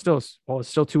 Well, it's still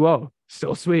 2-0.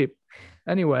 Still sweep.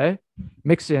 Anyway,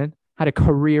 Mixon had a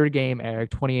career game, Eric.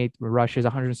 28 rushes,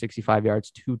 165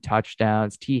 yards, 2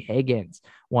 touchdowns. T. Higgins,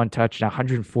 1 touchdown,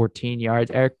 114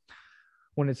 yards. Eric,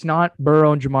 when it's not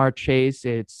Burrow and Jamar Chase,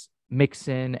 it's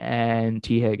Mixon and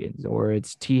T. Higgins, or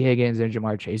it's T. Higgins and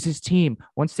Jamar Chase. This team,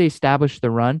 once they establish the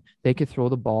run, they could throw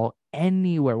the ball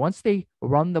anywhere. Once they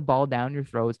run the ball down your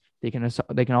throats, they can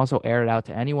also air it out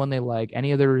to anyone they like,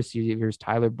 any of their receivers,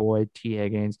 Tyler Boyd, T.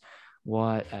 Higgins,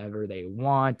 whatever they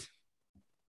want.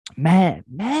 Man,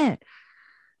 Ben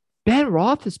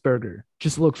Roethlisberger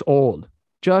just looks old.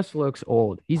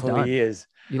 He's done. He is.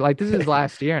 This is his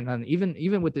last year, and then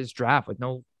even with this draft with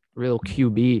no real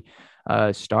QB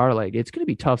star, it's going to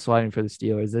be tough sliding for the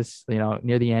Steelers this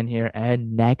near the end here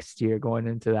and next year going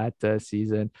into that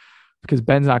season, because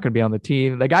Ben's not going to be on the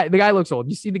team. The guy looks old.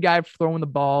 You see the guy throwing the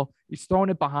ball, he's throwing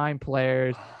it behind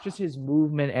players. Just his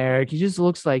movement, Eric. He just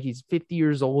looks like he's 50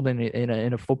 years old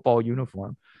in a football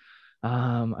uniform.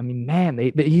 Man,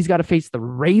 he's got to face the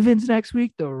Ravens next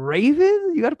week. The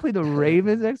Ravens? You got to play the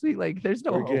Ravens next week? There's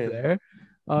no hope there.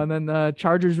 And then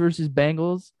Chargers versus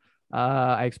Bengals.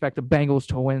 I expect the Bengals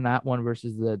to win that one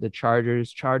versus the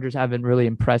Chargers. Chargers haven't really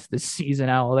impressed this season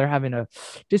out. They're having a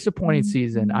disappointing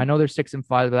season. I know they're 6-5,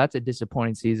 but that's a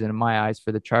disappointing season in my eyes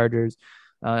for the Chargers.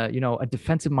 A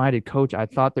defensive-minded coach. I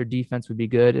thought their defense would be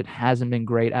good. It hasn't been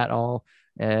great at all.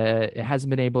 It hasn't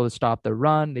been able to stop the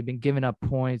run. They've been giving up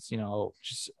points,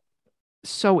 just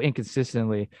so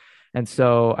inconsistently. And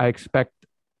so I expect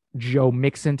Joe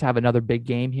Mixon to have another big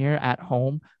game here at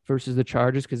home versus the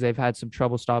Chargers, because they've had some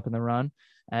trouble stopping the run.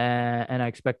 And I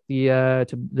expect the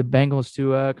Bengals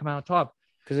to come out on top.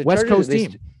 Because the West Chargers, Coast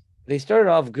team. They started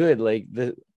off good.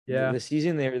 The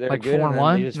season they're like good,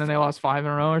 4-1, and then they lost 5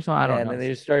 in a row or something. I don't know. And then they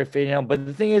just started fading out. But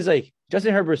the thing is,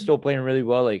 Justin Herbert's still playing really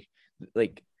well.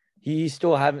 He's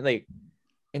still having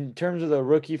in terms of the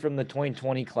rookie from the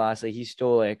 2020 class, he's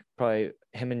still probably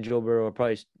him and Joe Burrow are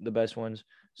probably the best ones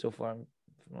so far.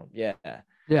 Yeah.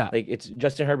 It's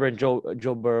Justin Herbert and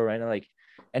Joe Burrow right now.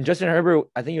 And Justin Herbert,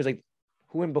 I think he was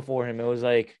who went before him? It was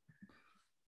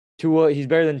Tua. He's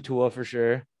better than Tua for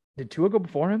sure. Did Tua go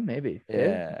before him? Maybe.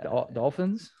 Yeah.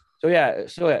 Dolphins. So yeah.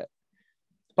 But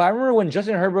I remember when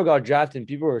Justin Herbert got drafted,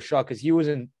 people were shocked because he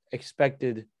wasn't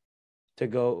expected to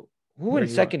go. Who went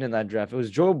second in that draft? It was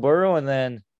Joe Burrow, and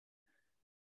then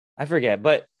I forget.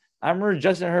 But I remember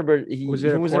Justin Herbert. Was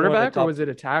it a quarterback or was it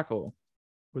a tackle?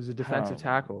 Was it defensive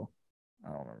tackle? I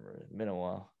don't remember. It's been a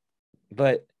while.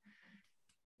 But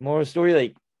more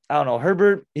story, I don't know.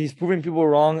 Herbert, he's proving people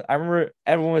wrong. I remember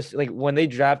everyone was when they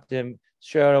drafted him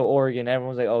straight out of Oregon,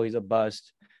 everyone was oh, he's a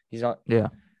bust. He's not. Yeah.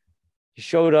 He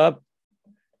showed up.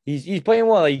 He's playing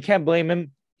well. You can't blame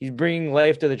him. He's bringing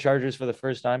life to the Chargers for the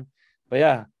first time. But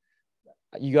yeah,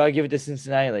 you gotta give it to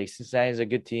Cincinnati. Cincinnati's a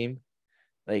good team.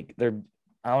 They're,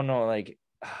 I don't know,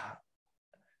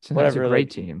 whatever. A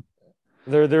great team.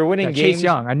 They're winning games. Chase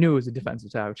Young, I knew it was a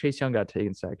defensive tackle. Chase Young got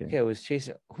taken second. Yeah, it was Chase.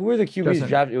 Who were the QBs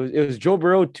drafted? It was Joe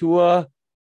Burrow, Tua.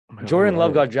 Jordan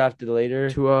Love got drafted later.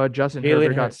 Tua, Justin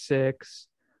Herbert got 6.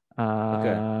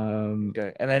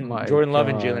 Okay. And then Jordan Love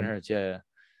and Jalen Hurts. Yeah.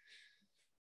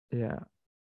 Yeah.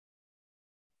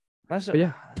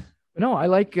 No, I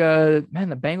like the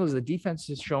Bengals. The defense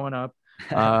is showing up.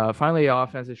 Finally, the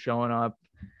offense is showing up.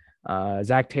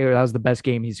 Zach Taylor, that was the best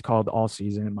game he's called all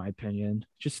season, in my opinion.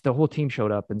 Just the whole team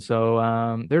showed up, and so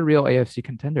they're a real AFC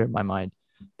contender in my mind.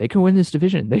 They can win this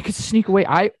division. They could sneak away.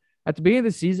 At the beginning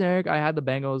of the season, Eric, I had the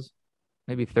Bengals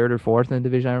maybe 3rd or 4th in the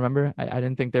division. I remember I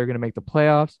didn't think they were going to make the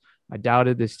playoffs. I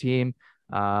doubted this team.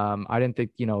 I didn't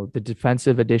think, the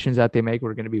defensive additions that they make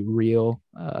were going to be real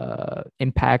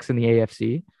impacts in the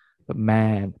AFC. But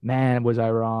man, was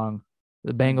I wrong.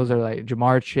 The Bengals are like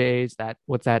Jamar Chase.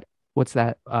 What's that?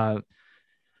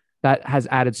 That has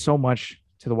added so much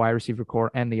to the wide receiver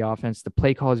core and the offense. The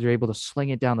play callers are able to sling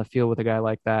it down the field with a guy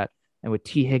like that. And with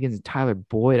T. Higgins and Tyler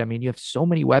Boyd, I mean, you have so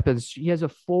many weapons. He has a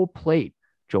full plate,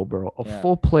 Joe Burrow,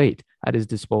 full plate at his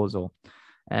disposal.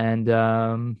 And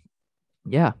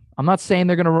yeah, I'm not saying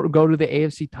they're going to go to the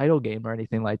AFC title game or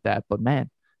anything like that. But man,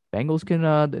 Bengals can,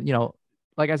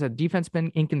 like I said, defense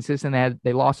been inconsistent.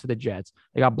 They lost to the Jets.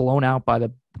 They got blown out by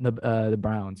the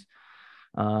Browns.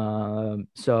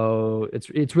 So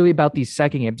it's really about these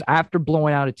second games. After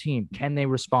blowing out a team, can they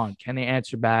respond? Can they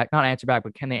answer back? Not answer back,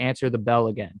 but can they answer the bell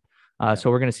again?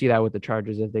 So we're going to see that with the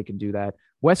Chargers if they can do that.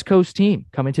 West Coast team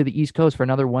coming to the East Coast for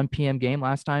another 1 p.m. game.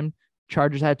 Last time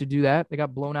Chargers had to do that, they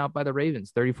got blown out by the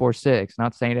Ravens 34-6.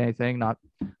 Not saying anything, not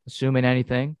assuming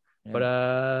anything. Yeah.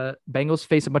 But Bengals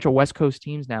face a bunch of West Coast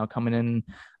teams now coming in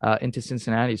into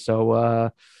Cincinnati. So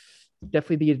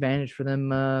definitely the advantage for them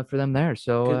there.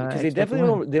 So because they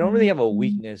don't really have a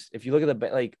weakness. If you look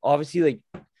at obviously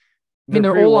I mean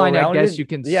their O-line, I guess you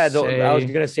can say. I was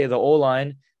gonna say the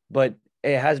O-line, but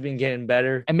it has been getting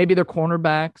better. And maybe their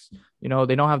cornerbacks, they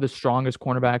don't have the strongest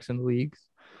cornerbacks in the league.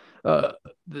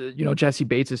 Jesse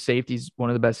Bates' safety is one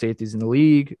of the best safeties in the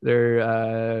league.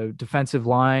 Their defensive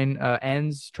line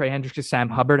ends, Trey Hendricks, Sam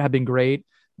Hubbard have been great.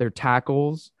 Their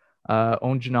tackles,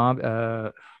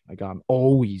 Onjanab, my God, I'm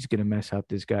always going to mess up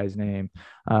this guy's name.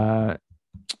 Oh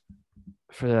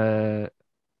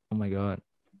my God.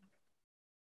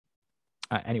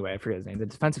 Anyway, I forget his name. The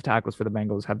defensive tackles for the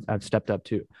Bengals have stepped up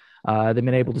too. They've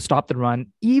been able to stop the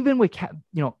run, even with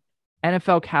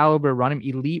NFL caliber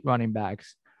elite running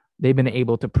backs. They've been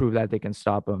able to prove that they can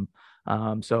stop them.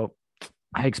 So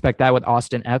I expect that with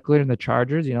Austin Eckler and the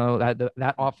Chargers.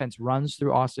 That offense runs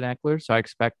through Austin Eckler. So I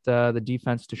expect the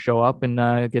defense to show up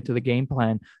and get to the game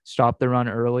plan, stop the run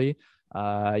early,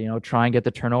 try and get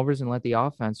the turnovers and let the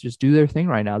offense just do their thing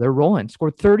right now. They're rolling,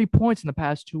 scored 30 points in the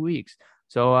past 2 weeks.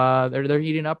 So they're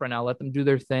heating up right now. Let them do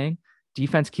their thing.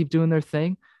 Defense keep doing their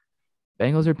thing.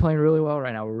 Bengals are playing really well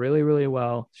right now. Really, really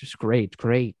well. It's just great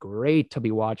to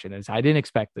be watching this. I didn't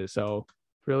expect this. So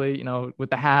really, with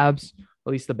the Habs,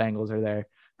 at least the Bengals are there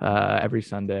every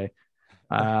Sunday.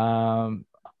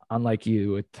 Unlike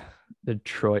you with the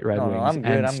Detroit Red Wings. I'm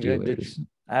good. I'm good.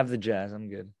 I have the Jazz. I'm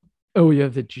good. Oh, you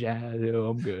have the Jazz. Oh,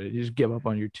 I'm good. You just give up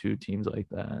on your two teams like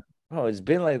that. Bro, it's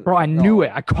been like... Bro, I knew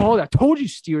it. I told you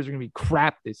Steelers are going to be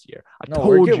crap this year.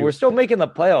 We're good. We're still making the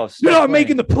playoffs. You're not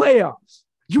making the playoffs.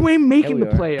 You ain't making the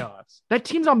playoffs. That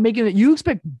team's not making it. You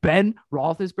expect Ben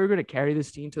Roethlisberger to carry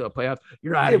this team to the playoffs?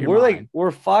 You're out of your mind.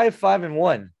 We're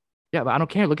 5-5-1. Yeah, but I don't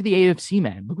care. Look at the AFC,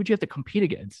 man. Look what you have to compete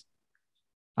against.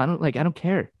 I don't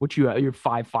care what you're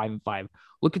 5-5-5.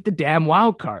 Look at the damn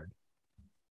wild card.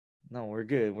 No, we're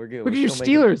good. Look at your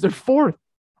Steelers. They're fourth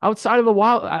outside of the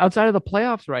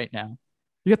playoffs right now.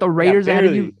 You got the Raiders ahead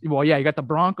of you. Well, yeah, you got the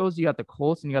Broncos, you got the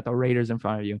Colts, and you got the Raiders in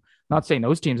front of you. Not saying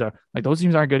those teams aren't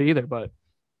good either, but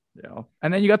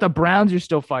and then you got the Browns you're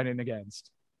still fighting against.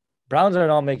 Browns are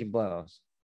not making playoffs.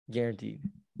 Guaranteed.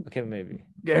 Okay, maybe.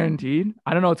 Guaranteed?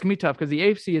 I don't know. It's going to be tough because the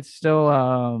AFC, it's still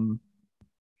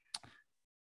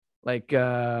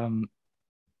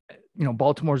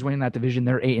Baltimore's winning that division.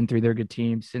 They're 8-3. They're a good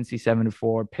team. Cincy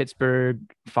 7-4. Pittsburgh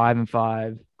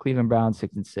 5-5. Cleveland Browns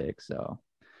 6-6. So,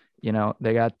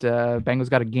 they got Bengals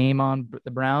got a game on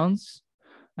the Browns,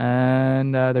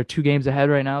 and they're 2 games ahead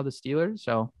right now of the Steelers.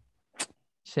 So,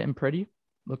 sitting pretty,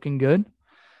 looking good.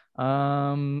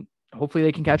 Hopefully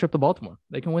they can catch up to Baltimore.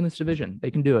 They can win this division. They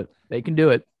can do it.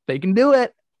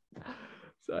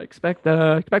 So I expect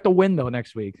a win though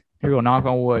next week. Here we go. Knock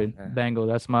on wood. Bengals.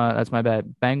 That's my bet.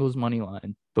 Bengals money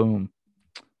line. Boom.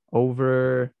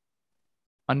 Over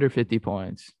under 50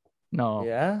 points. No.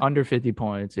 Yeah. Under 50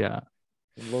 points. Yeah.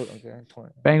 Okay. 20.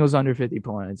 Bengals under 50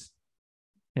 points.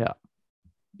 Yeah.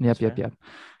 Yep.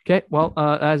 Okay, well,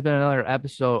 that has been another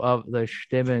episode of the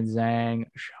Stim and Zang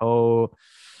Show,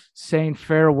 saying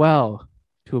farewell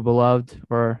to a beloved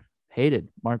or hated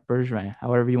Marc Bergevin,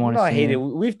 however you want to say it. Hated.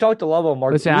 We've talked a lot about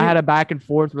Marc. Listen, I had a back and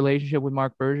forth relationship with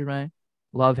Marc Bergevin,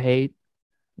 love, hate.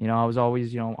 I was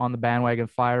always, on the bandwagon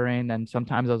firing. And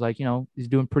sometimes I was like, he's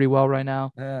doing pretty well right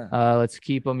now. Yeah. Let's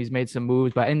keep him. He's made some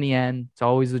moves. But in the end, it's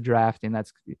always the drafting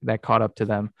that caught up to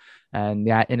them. And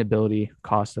that inability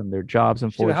cost them their jobs,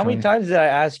 unfortunately. How many times did I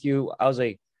ask you? I was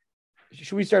like,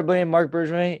 should we start blaming Marc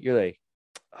Bergevin? You're like,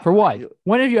 for what?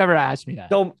 When have you ever asked me that?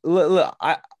 Don't look.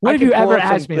 When have you ever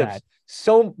asked me that?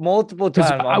 So multiple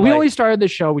times. We only started the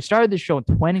show. We started the show in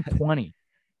 2020.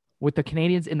 with the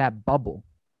Canadians in that bubble.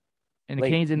 And the Like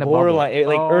Canadians in the borderline,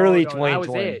 bubble. like early No, that was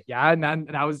 2020. it. Yeah, and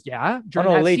that was during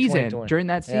no, that late season. 2020. During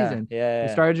that Yeah, season. yeah, It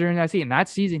yeah. started during that season. That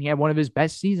season, he had one of his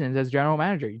best seasons as general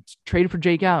manager. He traded for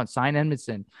Jake Allen, signed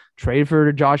Edmondson, traded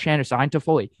for Josh Anderson, signed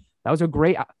Toffoli. That was a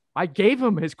great. I gave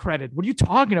him his credit. What are you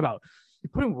talking about?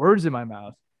 You're putting words in my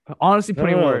mouth. Honestly,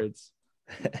 putting No. words.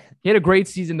 He had a great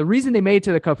season. The reason they made it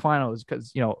to the Cup final is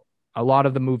because, a lot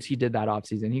of the moves he did that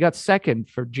offseason. He got second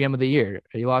for GM of the year.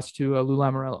 He lost to Lou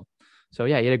Lamoriello. So,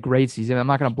 yeah, he had a great season. I'm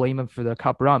not going to blame him for the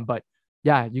Cup run, but,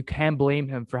 yeah, you can blame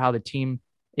him for how the team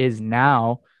is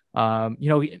now.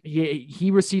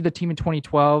 He received the team in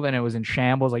 2012, and it was in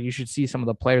shambles. Like, you should see some of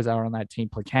the players that were on that team.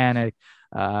 Plekanec,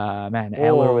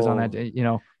 Eller was on that,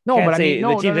 No, Can't but I say mean, the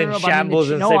no, team's no, in no, shambles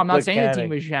and say I'm not saying the Plekanec. team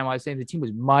was shambles. I'm saying the team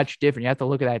was much different. You have to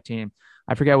look at that team.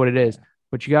 I forget what it is,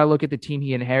 but you got to look at the team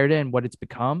he inherited and what it's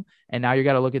become. And now you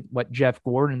got to look at what Jeff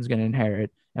Gordon's going to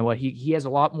inherit and what he has a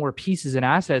lot more pieces and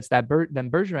assets than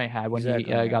Bergevin had when he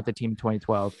got the team in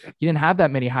 2012. He didn't have that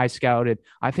many high scouted.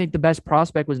 I think the best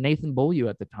prospect was Nathan Beaulieu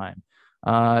at the time,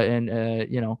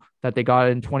 that they got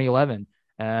in 2011.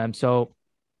 So,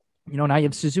 now you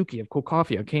have Suzuki, you have Cole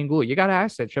Coffey, you have Kane Gould. You got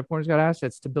assets. Jeff Gordon's got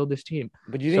assets to build this team.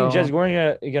 But do you think Jeff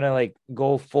Gordon gonna like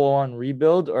go full on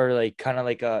rebuild or like kind of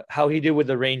like how he did with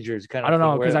the Rangers? Kind of. I don't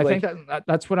know, because I think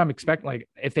that's what I'm expecting. Like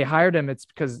if they hired him, it's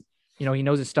because he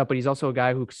knows his stuff, but he's also a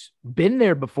guy who's been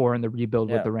there before in the rebuild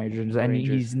with the Rangers, and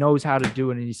he knows how to do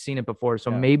it, and he's seen it before.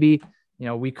 So maybe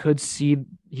we could see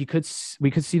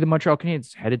the Montreal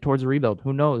Canadiens headed towards a rebuild.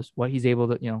 Who knows what he's able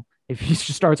to if he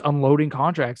just starts unloading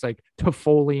contracts like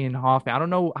Toffoli and Hoffman. I don't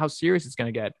know how serious it's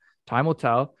going to get. Time will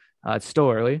tell. It's still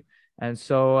early. And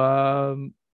so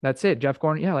that's it. Jeff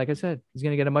Gordon, like I said, he's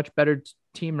going to get a much better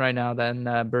team right now than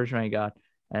Bergevin got.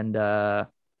 And,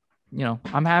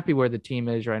 I'm happy where the team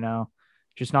is right now.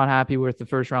 Just not happy with the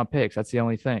first round picks. That's the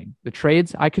only thing. The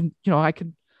trades, I could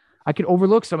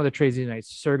overlook some of the trades tonight.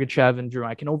 Sergachev and Drew.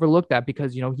 I can overlook that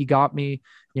because, he got me,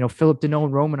 Philip Deneau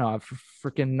and Romanov for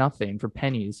freaking nothing, for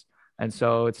pennies. And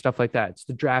so it's stuff like that. It's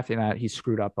the drafting that he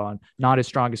screwed up on. Not his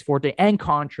strongest forte, and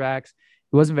contracts.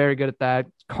 He wasn't very good at that.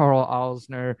 Carl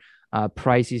Alsner,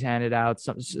 price he's handed out,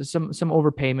 some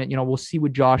overpayment. We'll see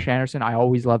with Josh Anderson. I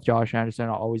always love Josh Anderson.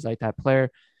 I always like that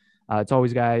player. It's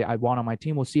always a guy I want on my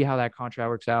team. We'll see how that contract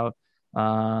works out.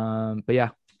 But yeah,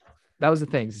 that was the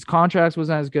thing. His contracts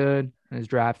wasn't as good, and his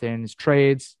drafting, his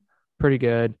trades, pretty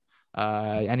good.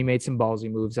 And he made some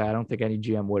ballsy moves that I don't think any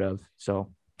GM would have.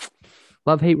 So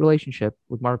love-hate relationship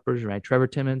with Marc Bergevin. Trevor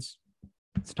Timmons,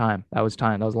 it's time. That was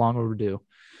time. That was long overdue.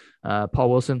 Paul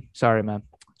Wilson, sorry, man.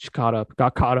 Just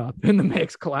got caught up in the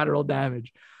mix, collateral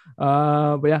damage.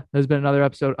 But yeah, there's been another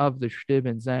episode of the Stib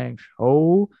and Zang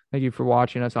Show. Thank you for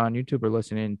watching us on YouTube or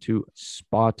listening to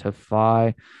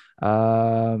Spotify.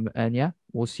 And yeah,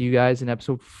 we'll see you guys in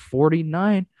episode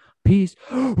 49. Peace.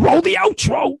 Roll the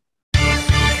outro.